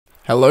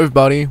Hello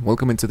everybody,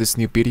 welcome into this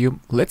new video.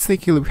 Let's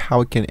take a look how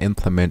we can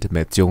implement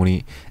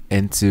MidJourney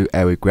into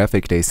our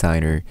graphic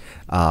designer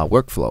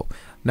workflow.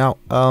 Now,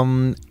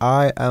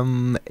 I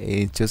am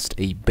just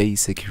a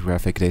basic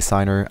graphic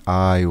designer.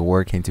 I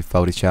work into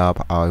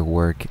Photoshop, I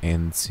work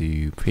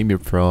into Premiere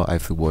Pro,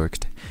 I've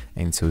worked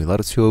into a lot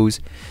of tools.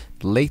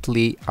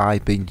 Lately,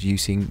 I've been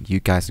using, you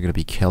guys are going to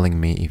be killing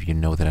me if you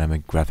know that I'm a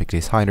graphic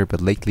designer,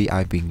 but lately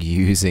I've been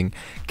using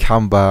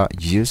Canva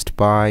just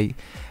by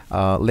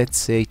let's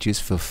say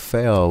just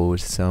fulfill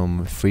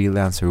some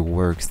freelancer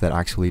works that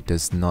actually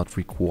does not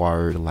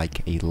require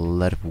like a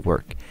lot of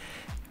work.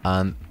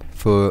 And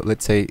for,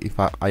 let's say, if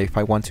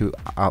I want to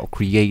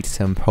create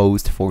some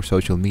post for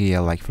social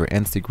media, like for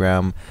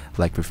Instagram,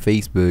 like for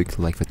Facebook,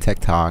 like for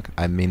TikTok,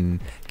 I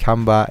mean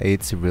Canva,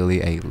 it's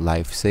really a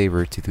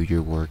lifesaver to do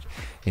your work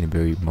in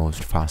very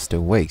most faster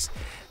ways.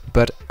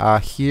 But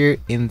here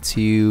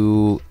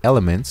into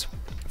elements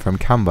from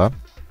Canva,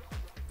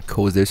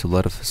 because there's a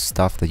lot of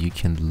stuff that you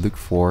can look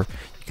for.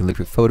 You can look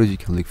for photos, you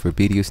can look for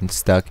videos and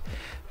stuff,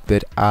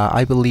 but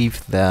I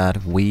believe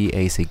that we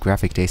as a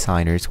graphic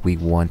designers, we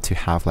want to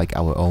have like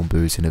our own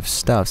version of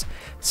stuff.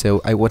 So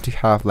I want to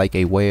have like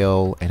a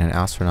whale and an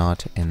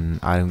astronaut,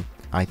 and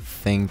I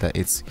think that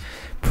it's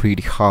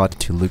pretty hard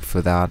to look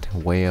for that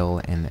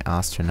whale and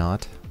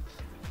astronaut,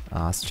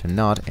 and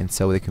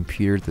so the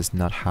computer does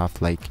not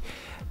have like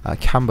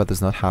Canva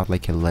does not have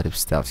like a lot of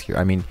stuff here.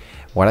 I mean,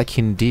 what I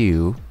can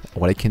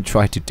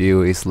try to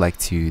do is like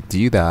to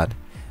do that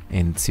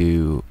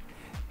into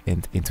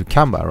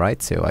Canva,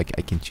 right? So I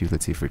can choose,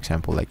 let's say for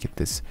example, like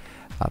this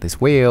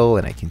whale,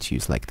 and I can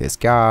choose like this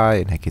guy,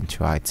 and I can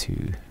try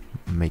to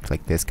make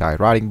like this guy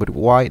riding. But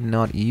why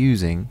not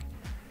to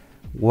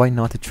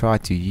try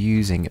to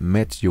using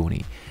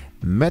MidJourney?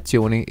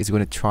 MidJourney is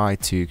going to try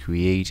to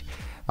create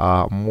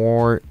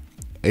more.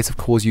 It's of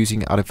course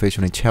using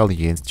artificial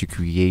intelligence to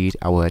create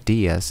our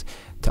ideas,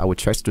 our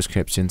text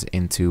descriptions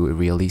into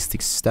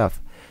realistic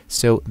stuff.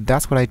 So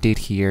that's what I did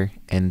here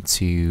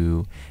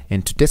into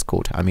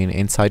Discord. I mean,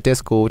 inside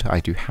Discord,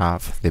 I do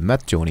have the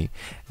MidJourney,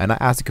 and I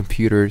asked the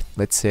computer,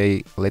 let's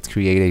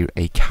create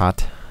a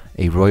cat,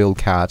 a royal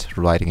cat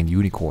riding a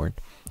unicorn,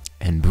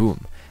 and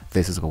boom,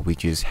 this is what we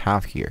just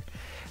have here.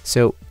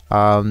 So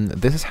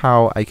this is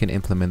how I can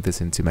implement this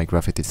into my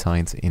graphic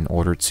designs in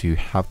order to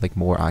have like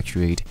more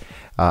accurate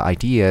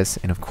ideas.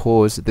 And of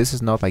course, this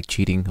is not like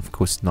cheating. Of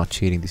course, not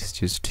cheating. This is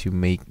just to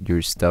make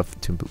your stuff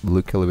to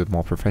look a little bit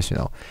more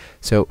professional.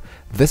 So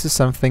this is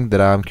something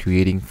that I'm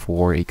creating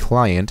for a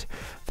client.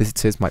 This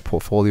says my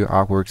portfolio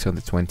artworks on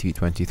the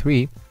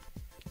 2023.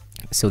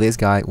 So this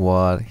guy,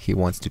 what he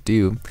wants to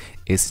do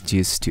is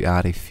just to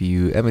add a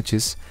few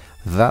images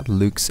that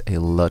looks a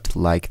lot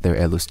like their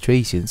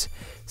illustrations.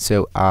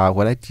 So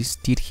what I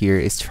just did here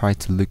is try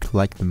to look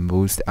like the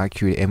most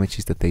accurate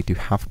images that they do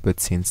have, but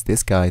since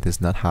this guy does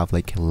not have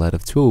like a lot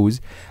of tools,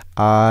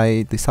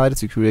 I decided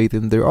to create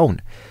them their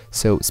own.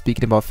 So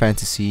speaking about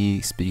fantasy,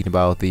 speaking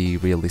about the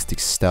realistic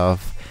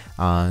stuff,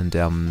 and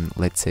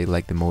let's say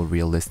like the more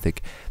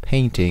realistic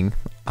painting,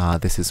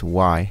 this is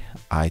why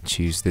I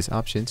choose these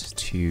options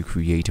to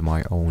create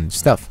my own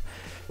stuff.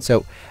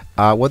 So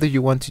whether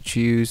you want to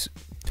choose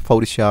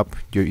Photoshop,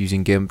 you're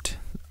using GIMP,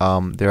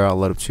 there are a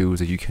lot of tools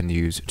that you can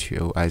use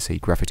to as a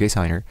graphic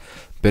designer,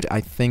 but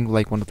I think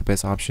like one of the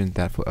best options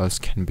that for us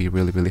can be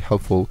really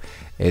helpful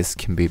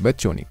can be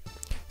MidJourney.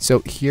 So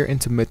here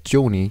into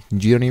MidJourney,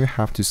 you don't even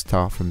have to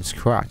start from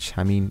scratch.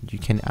 I mean, you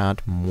can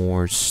add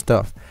more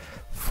stuff.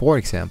 For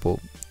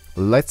example,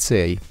 let's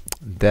say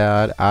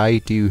that I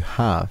do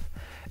have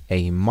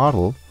a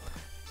model,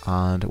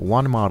 and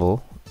one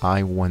model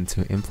I want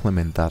to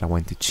implement that, I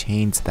want to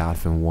change that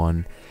from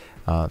one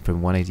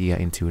idea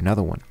into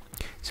another one.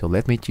 So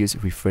let me just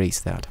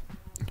rephrase that.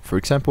 For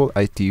example,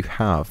 I'm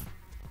going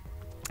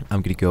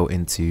to go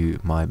into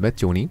my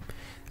MidJourney,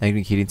 I'm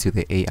going to get into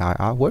the AI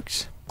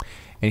artworks,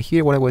 and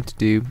here what I want to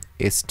do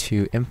is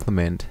to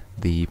implement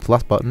the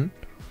plus button,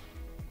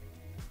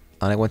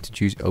 and I want to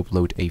choose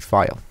upload a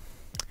file.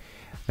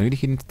 I'm going to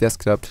get into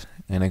desktop,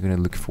 and I'm going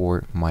to look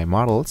for my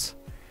models.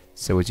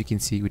 So as you can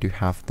see, we do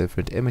have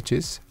different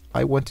images.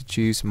 I want to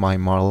choose my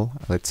model,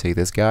 let's say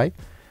this guy,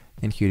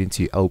 and here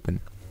into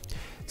open.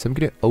 So I'm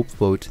going to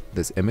upload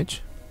this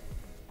image.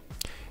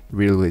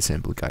 Really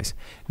simple, guys.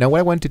 Now what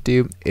I want to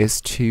do is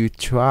to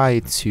try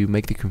to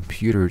make the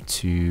computer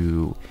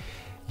to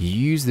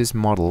use this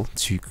model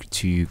to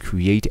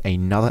create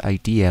another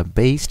idea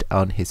based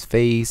on his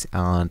face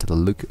and the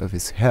look of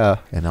his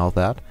hair and all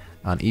that,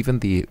 and even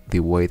the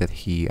way that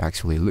he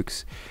actually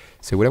looks.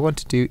 So what I want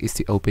to do is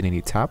to open a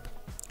new tab,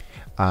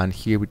 and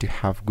here we do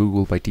have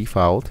Google by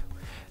default.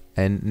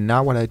 And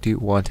now what I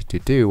wanted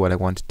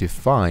to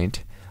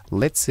find,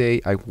 let's say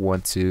I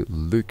want to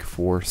look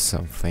for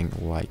something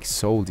like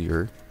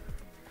soldier,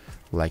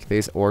 like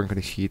this, or I'm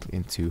going to hit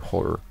into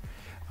horror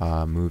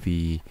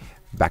movie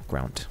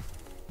background,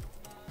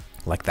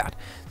 like that.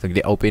 So I'm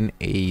going to open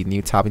a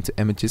new tab into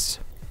images,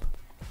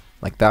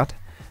 like that.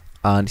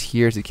 And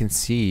here, as you can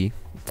see,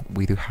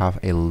 we do have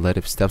a lot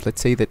of stuff.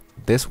 Let's say that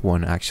this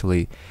one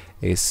actually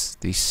is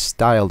the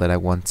style that I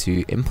want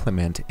to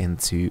implement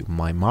into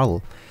my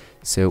model.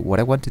 So what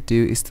I want to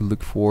do is to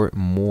look for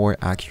more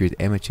accurate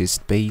images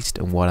based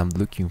on what I'm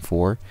looking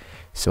for.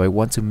 So I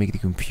want to make the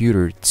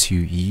computer to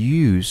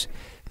use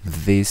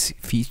these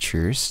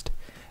features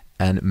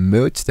and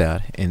merge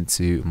that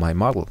into my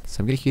model.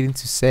 So I'm going to hit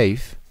into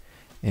save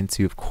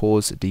into, of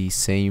course, the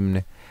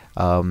same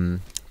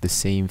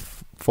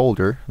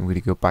folder. I'm going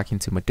to go back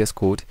into my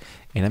Discord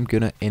and I'm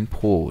going to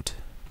import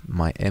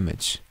my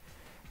image,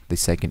 the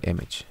second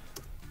image.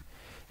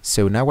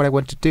 So now what I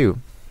want to do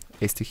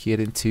is to hit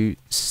into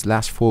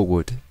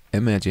 /forward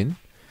imagine.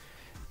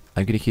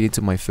 I'm going to hit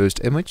into my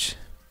first image.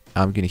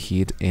 I'm going to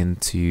hit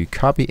into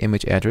copy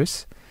image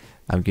address.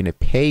 I'm going to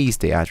paste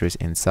the address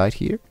inside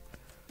here.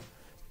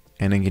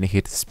 And I'm going to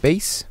hit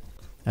space.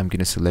 I'm going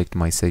to select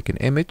my second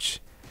image.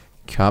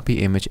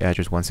 Copy image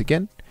address once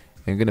again.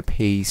 I'm going to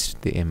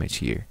paste the image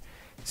here.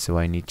 So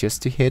I need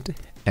just to hit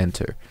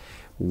enter.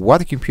 What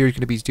the computer is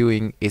going to be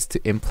doing is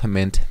to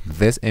implement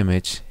this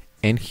image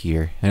in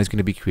here, and it's going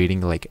to be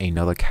creating like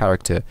another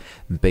character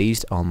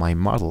based on my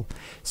model.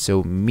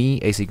 So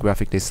me as a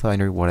graphic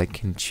designer, what I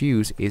can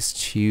choose is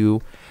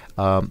to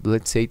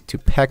let's say to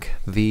pick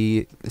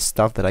the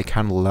stuff that I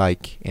kind of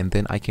like, and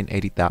then I can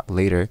edit that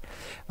later,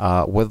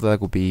 whether that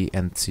will be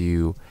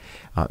into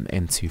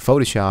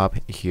Photoshop,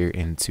 here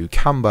into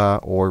Canva,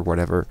 or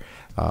whatever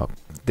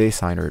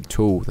designer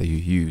tool that you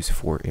use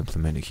for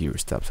implementing here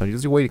stuff. So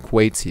just wait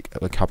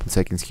a couple of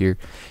seconds here.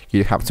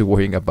 You don't have to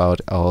worry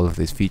about all of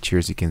these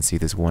features. You can see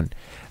this one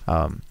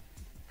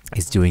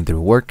is doing their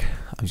work.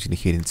 I'm just gonna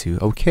hit into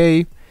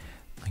OK.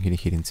 I'm gonna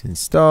hit into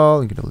install.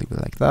 I'm gonna leave it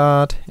like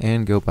that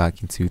and go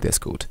back into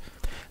Discord.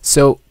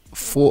 So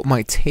for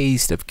my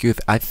taste of good,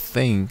 I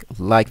think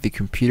like the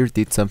computer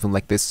did something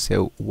like this.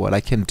 So what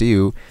I can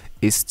do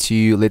is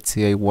to, let's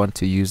say I want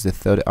to use the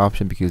third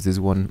option because this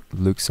one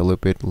looks a little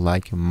bit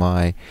like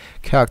my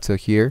character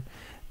here,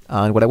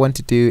 and what I want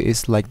to do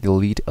is like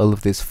delete all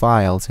of these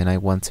files, and I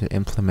want to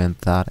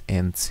implement that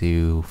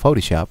into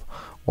Photoshop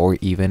or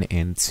even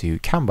into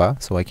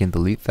Canva. So I can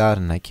delete that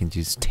and I can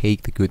just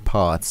take the good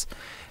parts,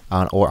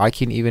 or I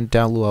can even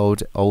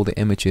download all the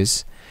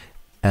images,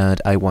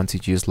 and I want to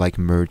just like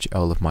merge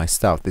all of my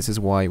stuff. This is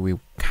why we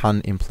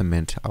can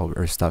implement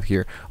our stuff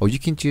here. Or you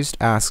can just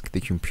ask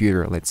the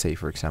computer, let's say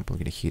for example, I'm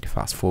going to hit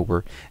fast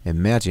forward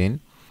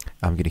imagine.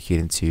 I'm going to hit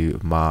into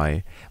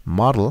my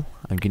model.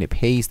 I'm going to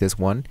paste this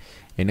one,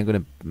 and I'm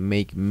going to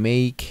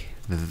make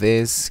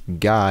this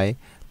guy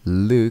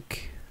look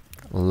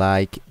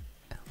like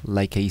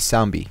a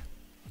zombie.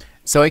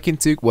 So I can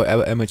take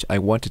whatever image I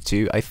wanted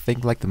to. I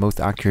think like the most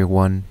accurate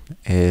one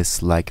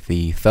is like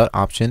the third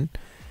option.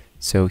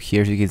 So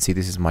here you can see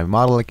this is my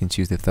model. I can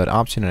choose the third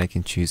option, and I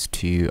can choose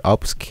to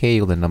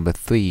upscale the number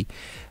 3.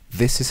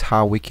 This is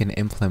how we can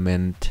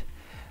implement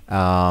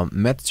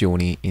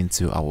MidJourney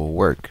into our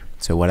work.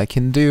 So what I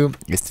can do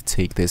is to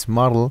take this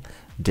model,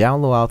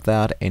 download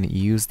that, and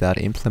use that,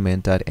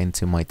 implement that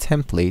into my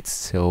templates,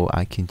 so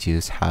I can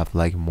just have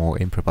like more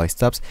improvised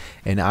steps,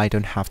 and I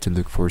don't have to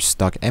look for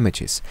stock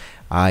images.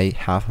 I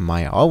have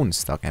my own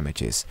stock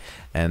images,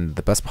 and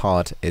the best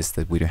part is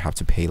that we don't have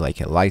to pay like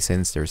a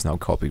license. There's no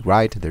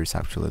copyright. There's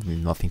absolutely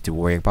nothing to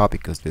worry about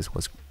because this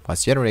was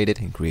generated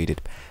and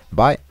created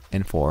by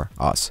and for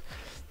us.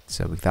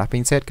 So with that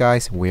being said,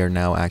 guys, we are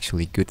now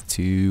actually good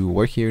to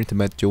work here into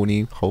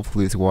MidJourney.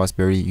 Hopefully this was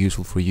very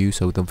useful for you,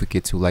 so don't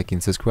forget to like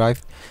and subscribe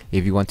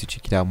if you want to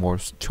check out more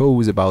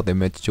shows about the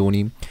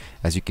MidJourney.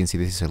 As you can see,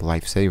 this is a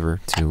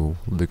lifesaver to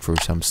look for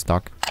some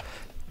stock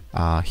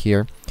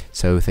here.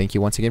 So thank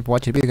you once again for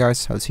watching the video,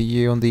 guys. I'll see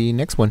you on the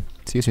next one.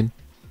 See you soon.